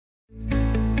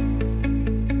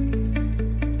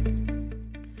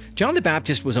John the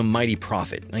Baptist was a mighty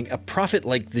prophet, a prophet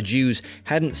like the Jews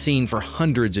hadn't seen for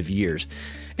hundreds of years.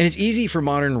 And it's easy for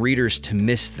modern readers to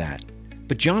miss that.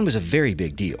 But John was a very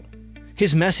big deal.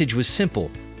 His message was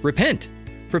simple: repent,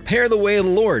 prepare the way of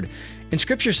the Lord. And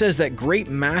Scripture says that great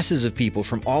masses of people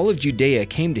from all of Judea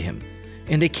came to him,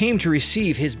 and they came to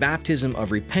receive his baptism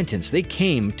of repentance. They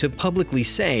came to publicly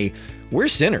say, we're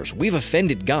sinners, we've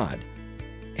offended God.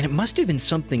 And it must have been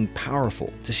something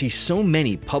powerful to see so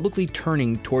many publicly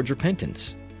turning towards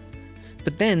repentance.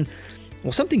 But then,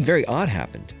 something very odd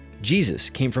happened. Jesus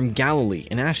came from Galilee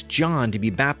and asked John to be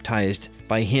baptized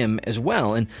by him as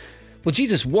well. And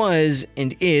Jesus was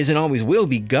and is and always will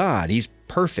be God. He's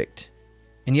perfect.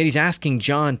 And yet he's asking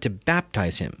John to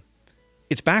baptize him.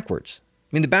 It's backwards.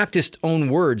 The Baptist's own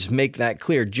words make that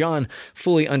clear. John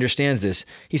fully understands this.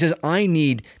 He says, I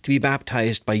need to be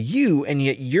baptized by you, and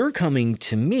yet you're coming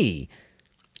to me.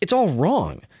 It's all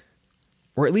wrong.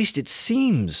 Or at least it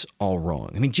seems all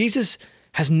wrong. Jesus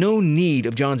has no need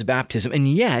of John's baptism,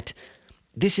 and yet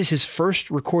this is his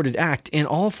first recorded act in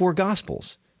all four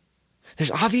Gospels.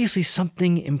 There's obviously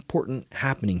something important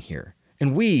happening here.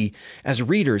 And we, as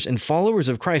readers and followers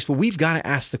of Christ, we've got to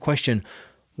ask the question,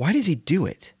 why does he do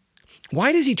it?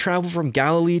 Why does he travel from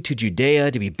Galilee to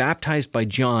Judea to be baptized by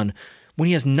John when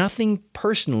he has nothing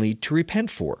personally to repent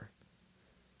for?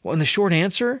 And the short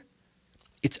answer,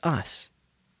 it's us.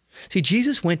 See,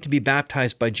 Jesus went to be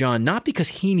baptized by John not because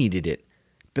he needed it,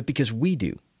 but because we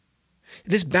do.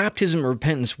 This baptism of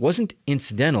repentance wasn't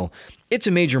incidental. It's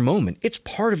a major moment. It's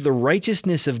part of the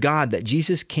righteousness of God that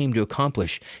Jesus came to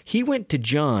accomplish. He went to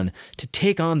John to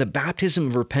take on the baptism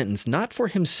of repentance, not for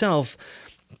himself,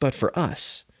 but for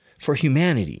us, for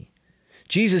humanity.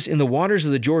 Jesus, in the waters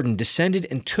of the Jordan, descended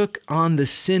and took on the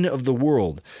sin of the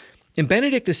world. And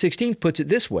Benedict XVI puts it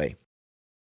this way: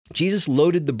 Jesus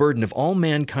loaded the burden of all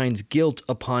mankind's guilt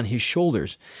upon his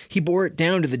shoulders. He bore it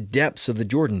down to the depths of the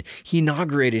Jordan. He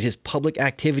inaugurated his public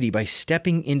activity by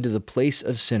stepping into the place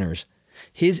of sinners.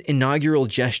 His inaugural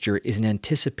gesture is an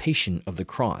anticipation of the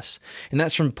cross. And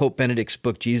that's from Pope Benedict's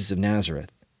book, Jesus of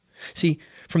Nazareth. See,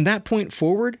 from that point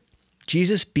forward,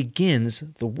 Jesus begins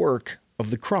the work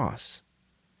of the cross.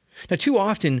 Now, too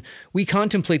often, we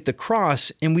contemplate the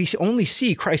cross and we only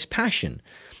see Christ's passion.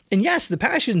 And yes, the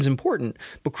passion is important,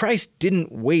 but Christ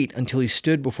didn't wait until he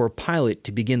stood before Pilate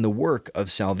to begin the work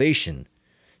of salvation.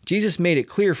 Jesus made it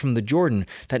clear from the Jordan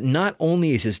that not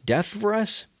only is his death for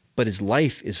us, but his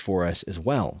life is for us as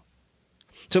well.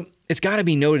 So it's got to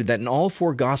be noted that in all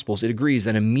four Gospels, it agrees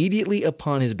that immediately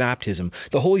upon his baptism,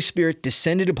 the Holy Spirit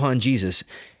descended upon Jesus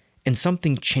and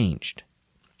something changed.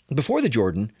 Before the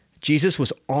Jordan, Jesus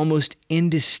was almost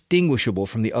indistinguishable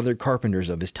from the other carpenters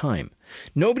of his time.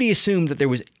 Nobody assumed that there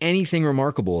was anything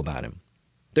remarkable about him.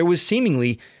 There was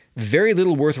seemingly very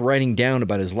little worth writing down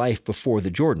about his life before the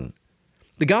Jordan.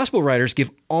 The gospel writers give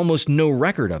almost no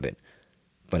record of it.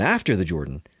 But after the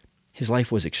Jordan, his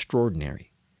life was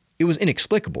extraordinary. It was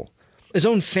inexplicable. His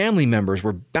own family members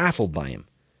were baffled by him.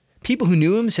 People who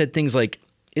knew him said things like,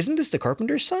 "Isn't this the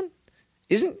carpenter's son?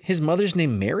 Isn't his mother's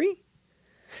name Mary?"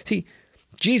 See,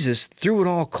 Jesus, through it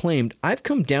all, claimed, "I've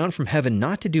come down from heaven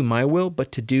not to do my will,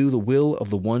 but to do the will of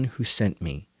the one who sent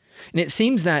me." And it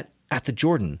seems that at the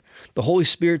Jordan, the Holy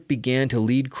Spirit began to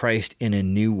lead Christ in a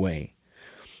new way.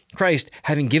 Christ,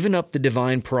 having given up the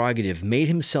divine prerogative, made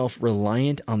himself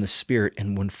reliant on the Spirit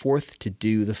and went forth to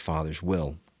do the Father's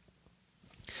will.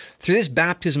 Through this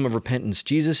baptism of repentance,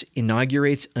 Jesus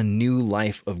inaugurates a new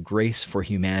life of grace for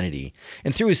humanity.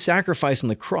 And through his sacrifice on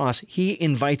the cross, he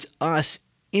invites us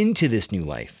into this new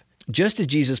life. Just as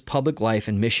Jesus' public life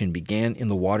and mission began in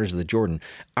the waters of the Jordan,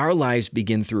 our lives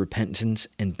begin through repentance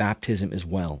and baptism as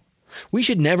well. We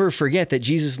should never forget that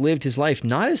Jesus lived his life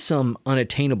not as some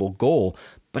unattainable goal,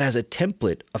 but as a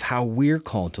template of how we're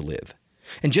called to live.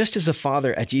 And just as the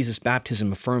Father at Jesus'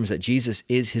 baptism affirms that Jesus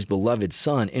is his beloved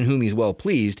Son in whom he's well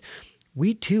pleased,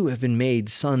 we too have been made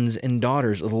sons and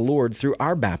daughters of the Lord through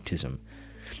our baptism.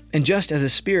 And just as the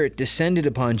Spirit descended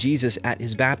upon Jesus at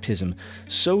his baptism,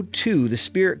 so too the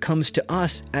Spirit comes to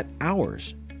us at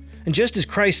ours. And just as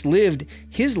Christ lived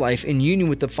his life in union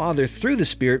with the Father through the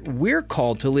Spirit, we're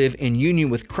called to live in union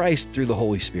with Christ through the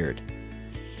Holy Spirit.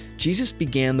 Jesus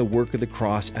began the work of the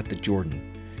cross at the Jordan.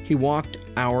 He walked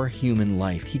our human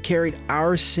life. He carried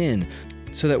our sin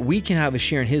so that we can have a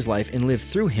share in his life and live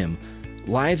through him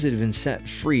lives that have been set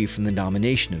free from the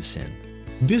domination of sin.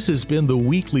 This has been the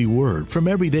Weekly Word from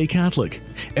Everyday Catholic.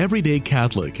 Everyday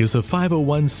Catholic is a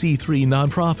 501c3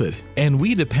 nonprofit, and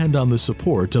we depend on the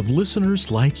support of listeners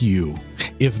like you.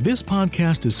 If this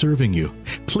podcast is serving you,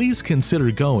 please consider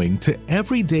going to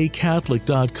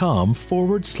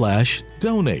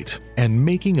everydaycatholic.com/donate and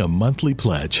making a monthly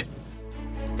pledge.